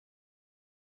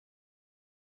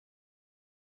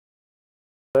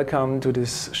Welcome to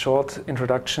this short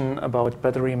introduction about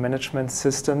battery management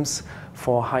systems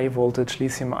for high voltage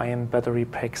lithium-ion battery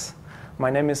packs. My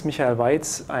name is Michael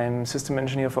Weitz. I'm system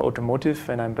engineer for automotive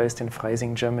and I'm based in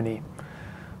Freising, Germany.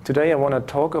 Today I want to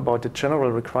talk about the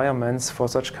general requirements for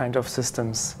such kind of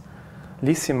systems.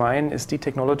 Lithium-ion is the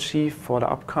technology for the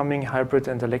upcoming hybrid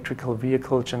and electrical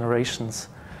vehicle generations.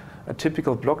 A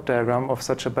typical block diagram of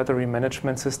such a battery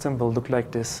management system will look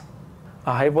like this.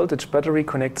 A high-voltage battery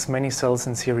connects many cells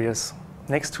in series.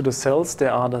 Next to the cells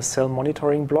there are the cell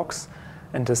monitoring blocks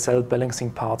and the cell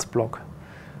balancing parts block.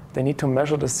 They need to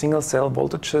measure the single cell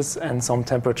voltages and some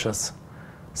temperatures,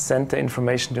 send the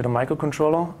information to the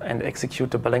microcontroller and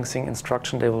execute the balancing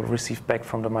instruction they will receive back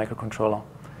from the microcontroller.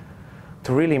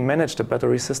 To really manage the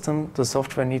battery system, the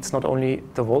software needs not only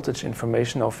the voltage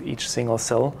information of each single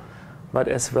cell, but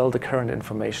as well the current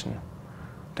information.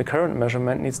 The current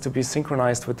measurement needs to be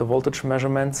synchronized with the voltage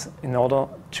measurements in order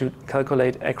to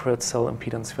calculate accurate cell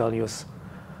impedance values.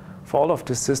 For all of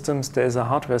these systems there is a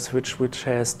hardware switch which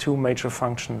has two major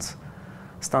functions: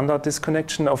 standard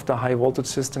disconnection of the high voltage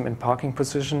system in parking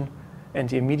position and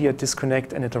the immediate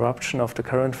disconnect and interruption of the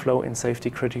current flow in safety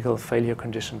critical failure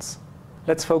conditions.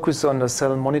 Let's focus on the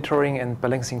cell monitoring and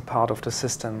balancing part of the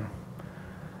system.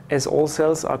 As all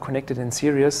cells are connected in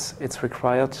series, it's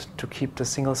required to keep the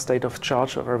single state of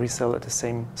charge of every cell at the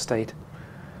same state.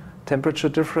 Temperature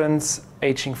difference,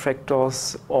 aging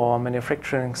factors or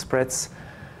manufacturing spreads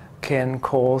can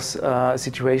cause a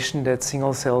situation that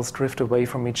single cells drift away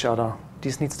from each other.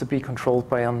 This needs to be controlled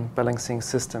by a balancing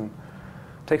system.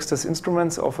 Texas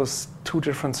Instruments offers two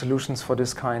different solutions for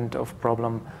this kind of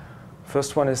problem.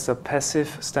 First one is the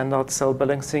passive standard cell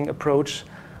balancing approach.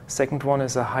 Second one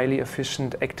is a highly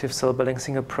efficient active cell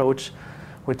balancing approach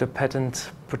with the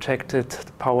patent-protected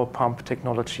power pump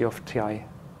technology of TI.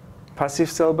 Passive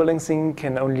cell balancing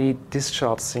can only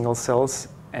discharge single cells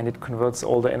and it converts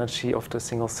all the energy of the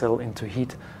single cell into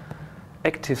heat.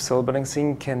 Active cell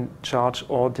balancing can charge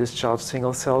or discharge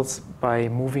single cells by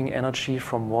moving energy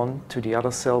from one to the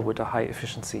other cell with a high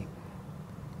efficiency.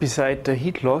 Beside the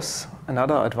heat loss,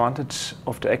 another advantage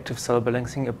of the active cell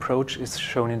balancing approach is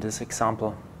shown in this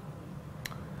example.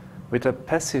 With a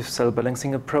passive cell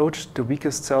balancing approach, the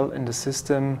weakest cell in the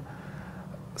system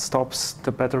stops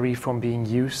the battery from being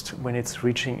used when it's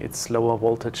reaching its lower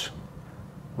voltage.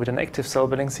 With an active cell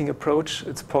balancing approach,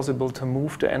 it's possible to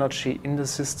move the energy in the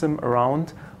system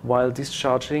around while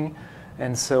discharging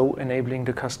and so enabling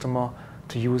the customer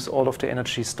to use all of the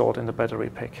energy stored in the battery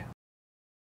pack.